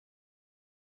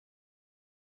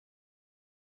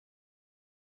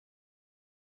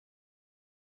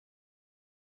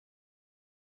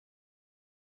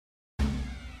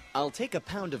I'll take a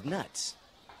pound of nuts.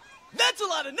 That's a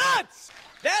lot of nuts!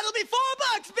 That'll be $4,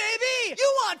 baby!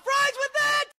 You want fries with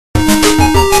that?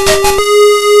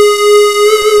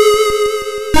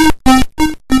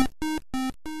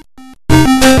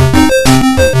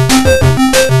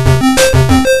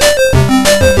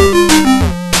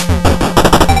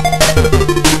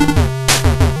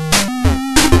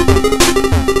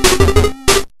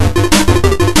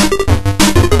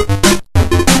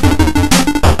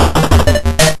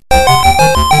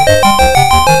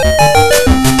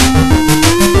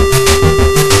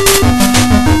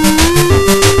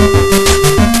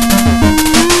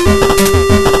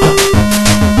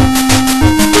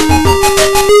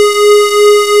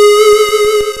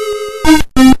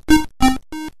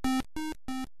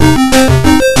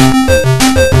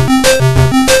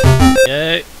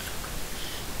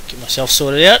 Myself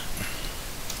sorted out.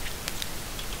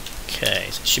 Okay,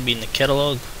 so it should be in the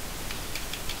catalogue.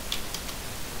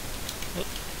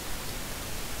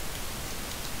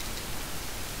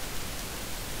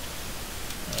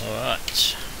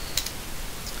 Alright,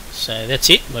 so that's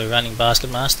it. We're running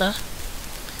Basketmaster,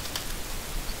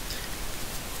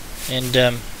 and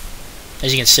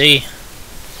as you can see,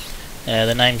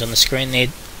 the names on the screen there,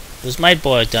 it was made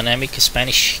by a dynamic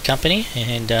Spanish company,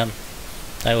 and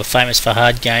they were famous for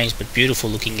hard games but beautiful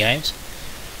looking games,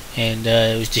 and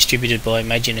it was distributed by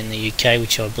Imagine in the UK,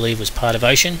 which I believe was part of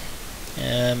Ocean.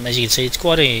 As you can see, it's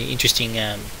quite an interesting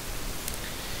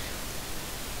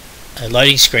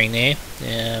loading screen there.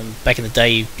 Back in the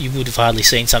day you would have hardly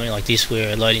seen something like this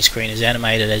where a loading screen is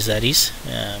animated as that is,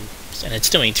 and it's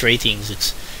doing three things.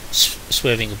 It's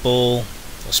swerving a ball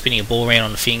or spinning a ball around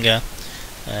on the finger,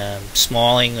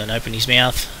 smiling and opening his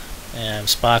mouth,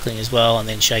 sparkling as well, and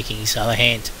then shaking his other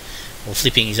hand or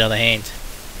flipping his other hand.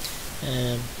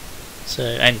 And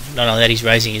not only that, he's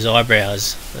raising his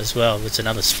eyebrows as well. That's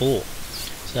another 4.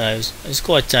 So it's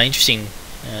quite interesting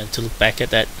to look back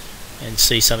at that and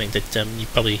see something that you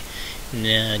probably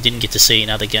didn't get to see in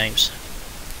other games.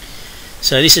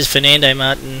 So this is Fernando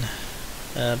Martin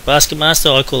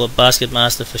Basketmaster. I call it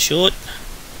Basketmaster for short,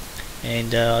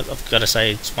 and I've got to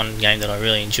say it's one game that I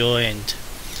really enjoy, and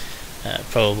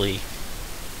probably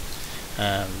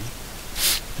the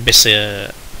best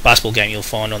basketball game you'll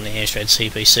find on the Amstrad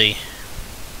CPC.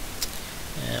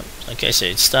 Okay, so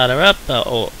it's starter up.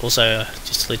 Also,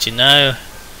 just to let you know,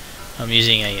 I'm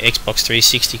using a Xbox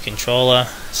 360 controller.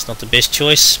 It's not the best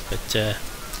choice, but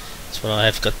it's what I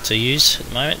have got to use at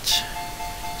the moment.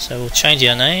 So we'll change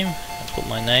our name. I'll put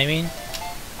my name in.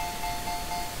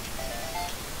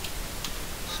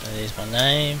 So there's my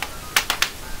name.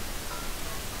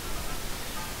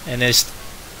 And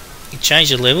you change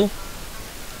the level.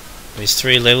 There's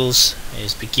 3 levels.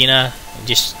 There's beginner, you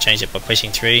just change it by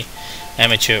pressing 3,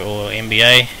 amateur or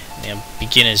NBA. Now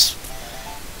beginner's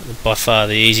by far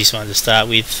the easiest one to start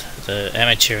with. The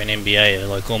amateur and NBA are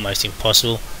like almost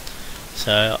impossible.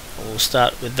 So we'll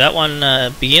start with that one,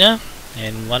 beginner,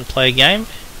 and 1 player game.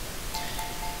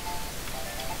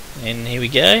 And here we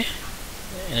go.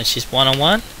 And it's just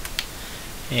 1-on-1.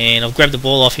 And I've grabbed the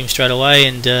ball off him straight away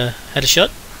and had a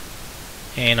shot.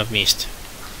 And I've missed.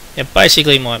 Now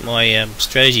basically my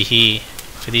strategy here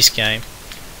for this game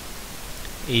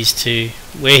is to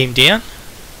wear him down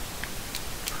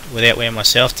without wearing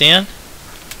myself down,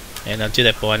 and I'll do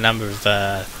that by a number of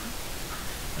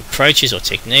approaches or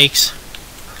techniques.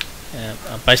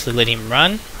 I'll basically let him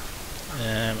run.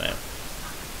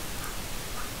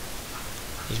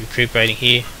 He's recuperating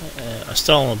here. I've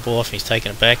stolen the ball off him, he's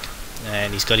taken it back,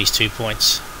 and he's got his 2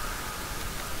 points.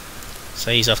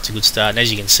 So he's off to a good start, and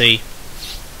as you can see,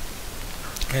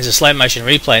 there's a slow motion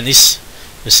replay, and this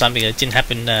was something that didn't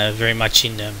happen very much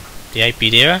in the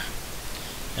 8-bit era.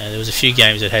 There was a few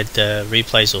games that had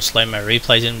replays or slow-mo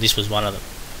replays in them. This was one of them.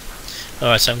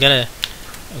 Alright, so I'm gonna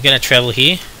travel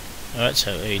here. Alright,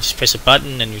 so you just press a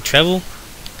button and you travel,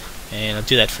 and I'll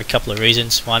do that for a couple of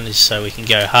reasons. One is so we can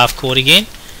go half court again,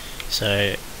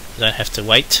 so we don't have to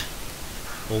wait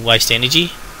or waste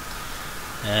energy.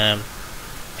 And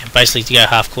basically to go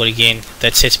half court again,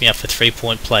 that sets me up for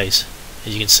 3-point plays.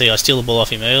 As you can see, I steal the ball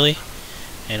off him early,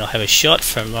 and I'll have a shot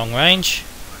from long range.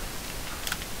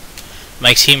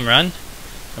 Makes him run,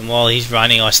 and while he's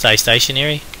running I stay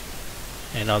stationary,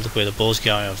 and I'll look where the ball's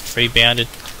going. I've rebounded.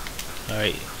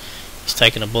 Alright, he's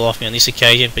taken the ball off me on this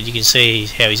occasion, but you can see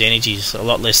how his energy is a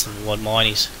lot less than what mine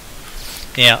is.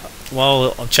 Now,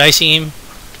 while I'm chasing him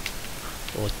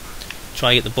or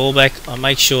trying to get the ball back, I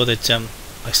make sure that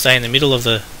I stay in the middle of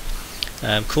the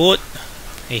court.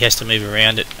 He has to move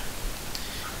around it.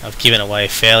 I've given away a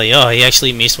foul. Oh, he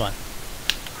actually missed one.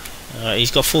 He's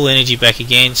got full energy back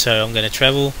again, so I'm going to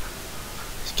travel.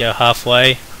 Let's go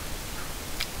halfway.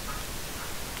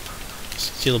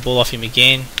 Steal the ball off him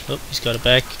again. Oh, he's got it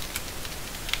back.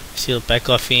 Steal it back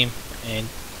off him, and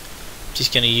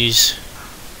just going to use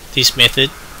this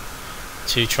method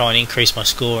to try and increase my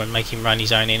score and make him run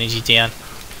his own energy down.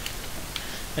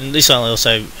 And this only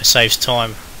also saves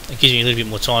time. It gives me a little bit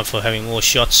more time for having more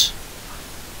shots.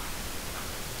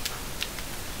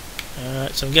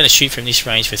 Alright, so I'm going to shoot from this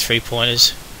range for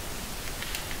 3-pointers.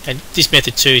 And this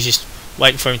method too is just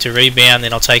waiting for him to rebound,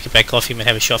 then I'll take it back off him and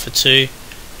have a shot for 2.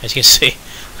 As you can see,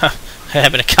 it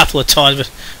happened a couple of times,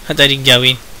 but they didn't go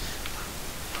in.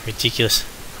 Ridiculous.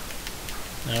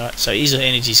 Alright, so his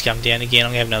energy's come down again.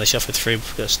 I'm going to have another shot for 3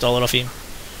 because I stole it off him.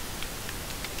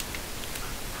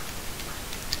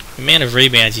 The amount of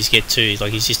rebounds he's get too,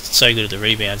 like he's just so good at the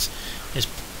rebounds. It's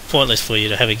pointless for you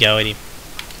to have a go at him.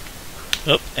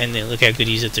 Oh, and then look how good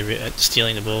he is at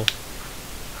stealing the ball.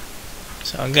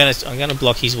 So I'm gonna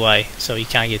block his way so he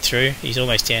can't get through. He's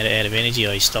almost down to out of energy,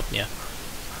 or he's stopped now.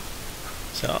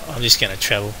 So I'm just gonna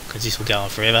travel because this will go on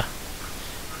forever.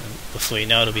 And before you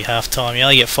know it, it'll be half time. You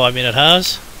only get 5-minute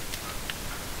halves,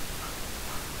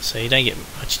 so you don't get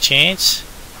much chance.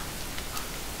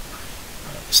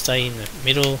 Stay in the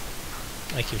middle,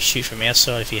 make him shoot from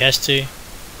outside if he has to,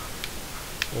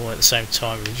 or at the same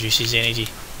time reduce his energy.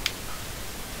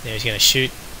 Now he's going to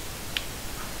shoot,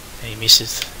 and he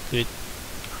misses. Good.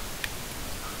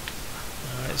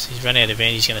 Alright, so he's run out of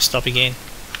energy. He's going to stop again,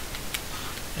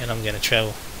 and I'm going to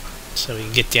travel so we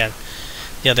can get down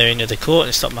the other end of the court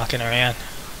and stop mucking around.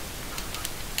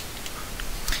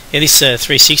 Yeah, this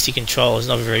 360 control is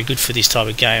not very good for this type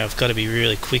of game. I've got to be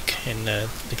really quick, and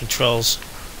the controls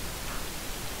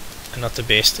are not the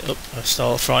best. Oh, I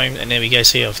stole it from him, and there we go.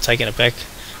 See, I've taken it back.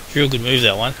 Real good move,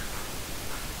 that one.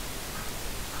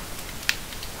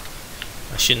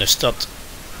 I shouldn't have stopped.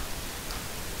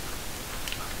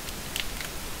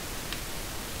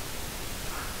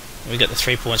 We got the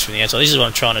 3 points from the outside. This is what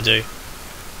I'm trying to do.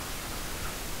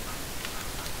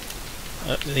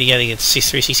 Oh, there you go, they get the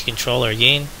 360 controller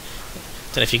again.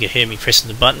 Don't know if you could hear me pressing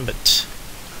the button, but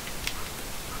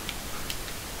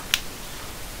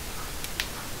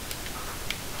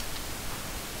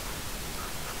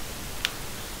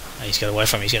oh, he's got away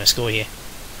from him. He's going to score here.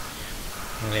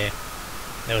 Yeah,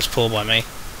 that was poor by me.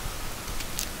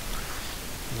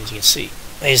 And as you can see,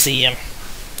 there's the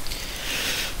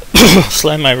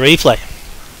slow-mo replay.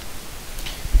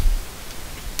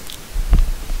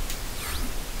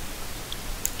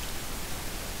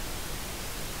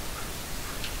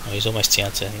 Oh, he's almost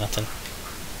down to nothing.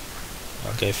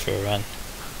 I'll go for a run.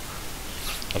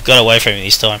 I've got away from him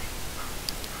this time.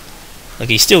 Look,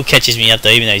 he still catches me up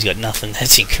though, even though he's got nothing.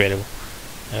 That's incredible.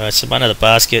 Alright, so under the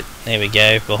basket. There we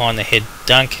go. Behind the head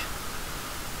dunk.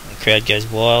 The crowd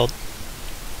goes wild.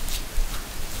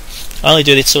 I only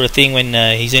do this sort of thing when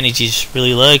his energy's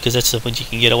really low, because that's when you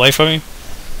can get away from him.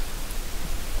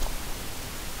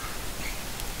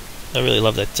 I really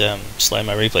love that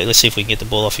slow-mo replay. Let's see if we can get the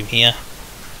ball off him here.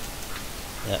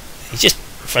 He just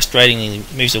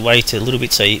frustratingly moves away to a little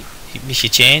bit, so you miss your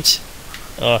chance.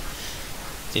 Oh,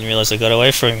 didn't realise I got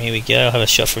away from him. Here we go. I'll have a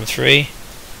shot from 3.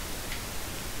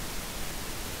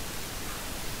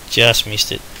 Just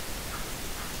missed it.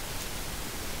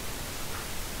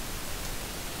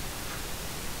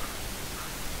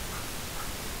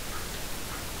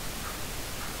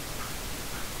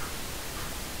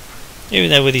 Even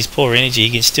though with his poor energy,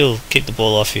 he can still keep the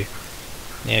ball off you.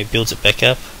 Now he builds it back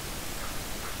up.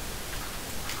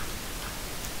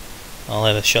 I'll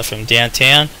have a shot from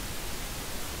downtown.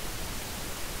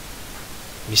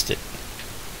 Missed it.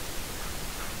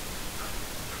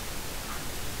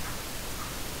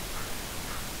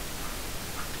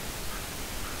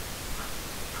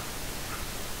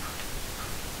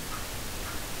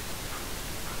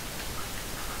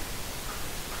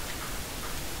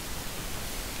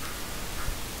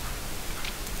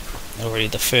 Already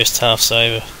the first half's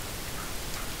over.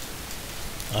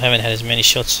 I haven't had as many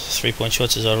shots, 3-point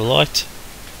shots, as I'd have liked.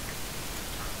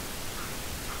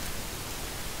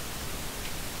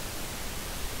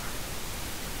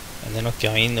 And they're not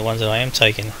going in, the ones that I am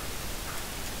taking.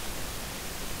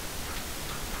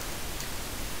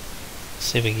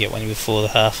 See if we can get one in before the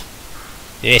half.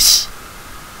 Yes!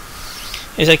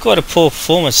 It's quite a poor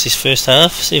performance this first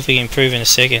half. See if we can improve in a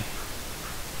second.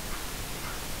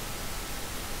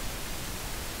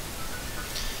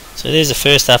 So there's the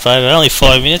first half over. Only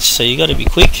 5 minutes, so you got to be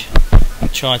quick.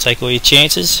 Try and take all your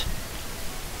chances.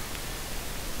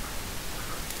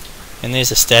 And there's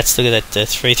the stats. Look at that,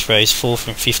 3 throws, 4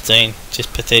 from 15.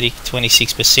 Just pathetic,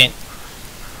 26%.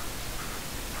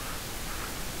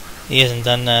 He hasn't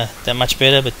done that much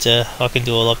better, but I can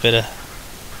do a lot better.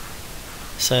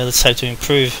 So let's hope to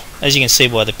improve. As you can see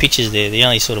by the pictures there, the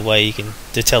only sort of way you can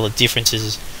tell the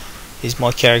differences is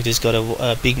my character's got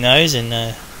a big nose,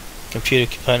 and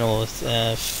computer component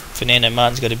Fernando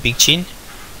Martin's got a big chin,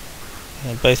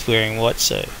 and both wearing white.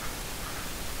 So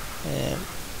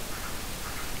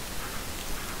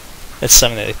that's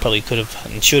something that probably could have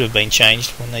and should have been changed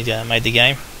when they made the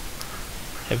game.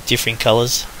 Have different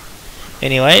colours.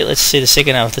 Anyway, let's see the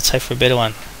second half. Let's hope for a better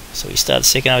one. So we start the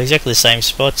second half, exactly the same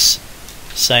spots,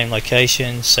 same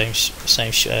location,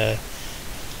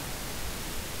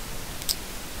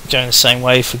 going the same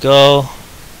way for goal.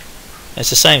 It's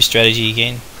the same strategy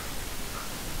again.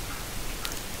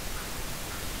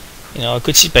 You know, I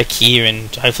could sit back here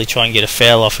and hopefully try and get a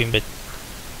foul off him, but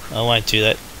I won't do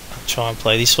that. I'll try and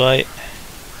play this way.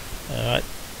 Alright.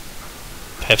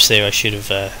 Perhaps there I should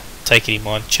have taken him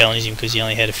on, challenged him, because he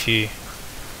only had a few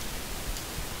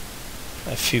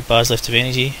bars left of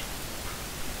energy.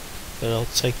 But I'll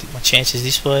take my chances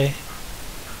this way.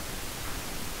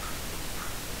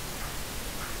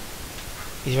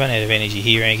 He's run out of energy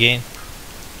here again.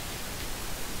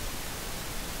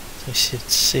 So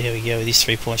let's see how we go with this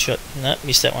 3-point shot. Nope,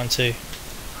 missed that one too.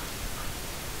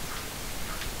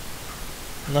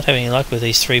 I'm not having any luck with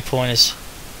these 3-pointers.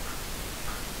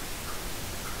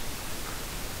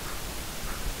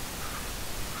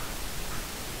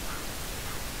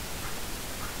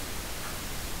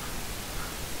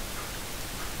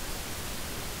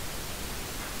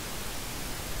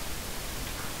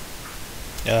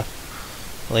 Yeah,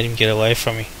 let him get away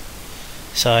from me.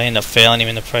 So I end up fouling him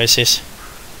in the process.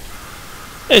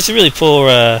 It's a really poor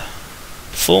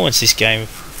performance this game.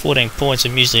 14 points.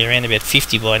 I'm usually around about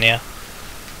 50 by now.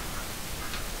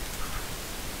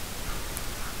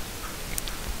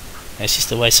 That's just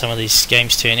the way some of these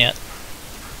games turn out.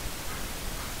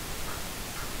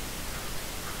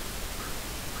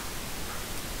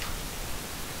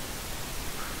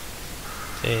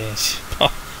 Yes.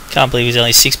 Oh, can't believe he's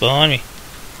only 6 behind me.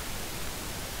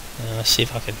 Let's see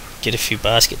if I can get a few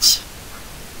baskets.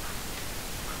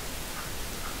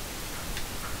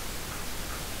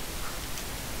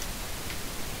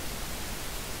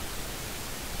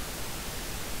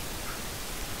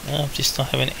 No, I'm just not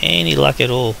having any luck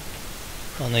at all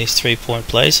on these 3-point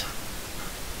plays.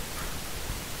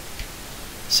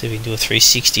 See if we can do a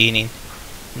 360 inning.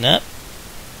 Nope.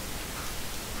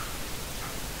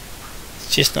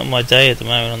 It's just not my day at the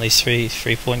moment on these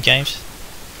three-point games.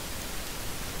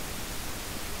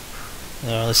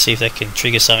 Alright, let's see if that can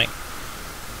trigger something.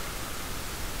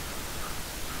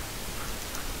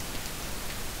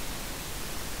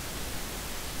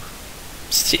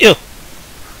 Still,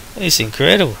 it's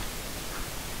incredible.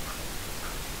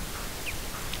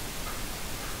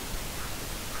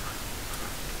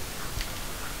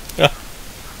 Oh,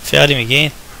 fouled him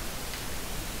again.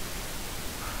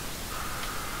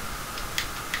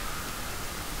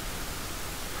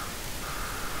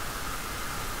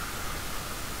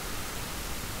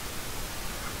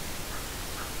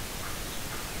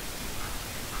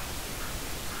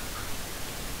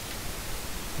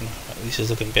 This is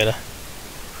looking better.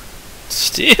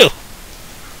 Still,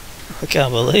 I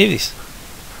can't believe this.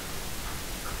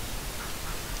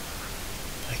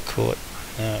 I caught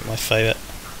my favourite.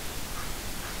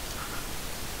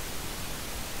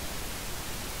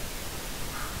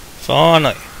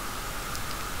 Finally.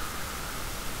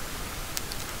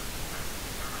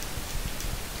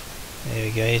 There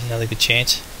we go, here's another good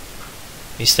chance.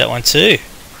 Missed that one too.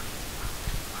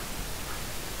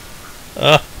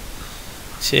 Oh,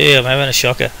 gee, I'm having a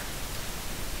shocker.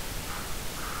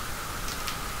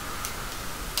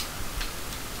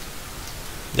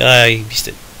 Oh, you missed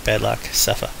it. Bad luck.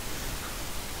 Suffer.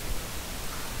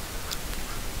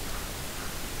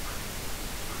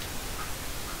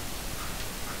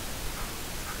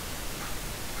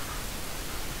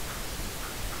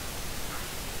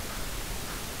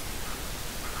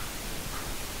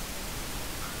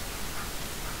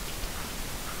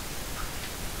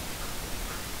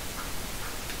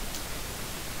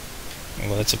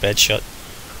 Well, that's a bad shot.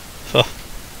 Oh.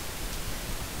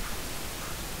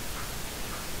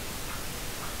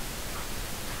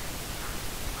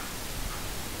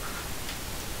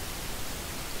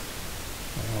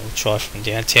 We'll try from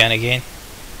downtown again.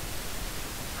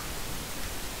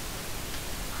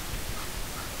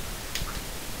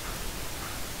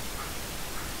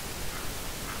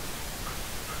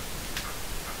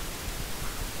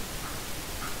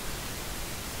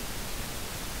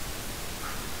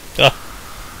 Oh,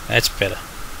 that's better.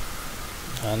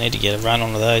 I need to get a run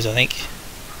onto those, I think.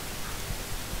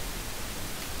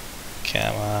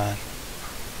 Come on.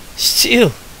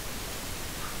 Still.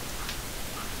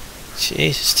 Jeez,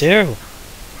 it's terrible.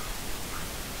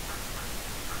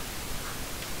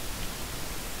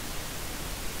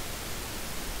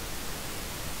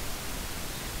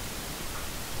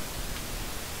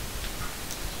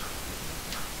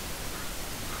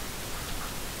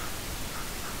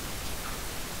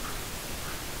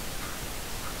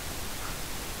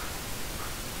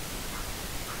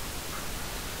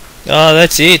 Oh,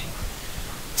 that's it.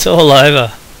 It's all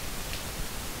over.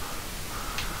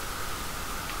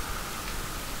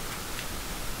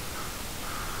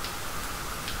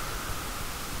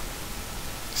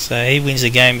 So he wins the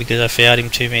game because I fouled him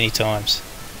too many times.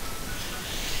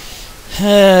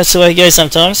 That's the way it goes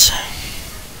sometimes.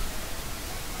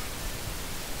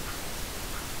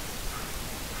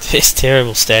 There's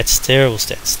terrible stats.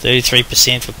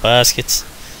 33% for baskets.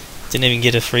 Didn't even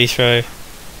get a free throw.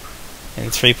 And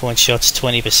 3-point shots,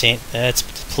 20%. That's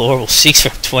deplorable. 6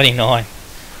 from 29.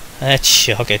 That's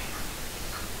shocking.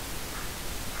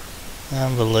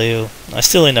 Unbelievable. I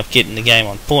still end up getting the game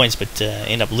on points, but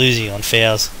end up losing on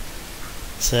fouls.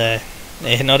 So,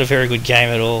 yeah, not a very good game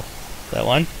at all, that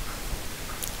one.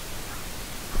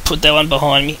 Put that one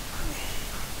behind me.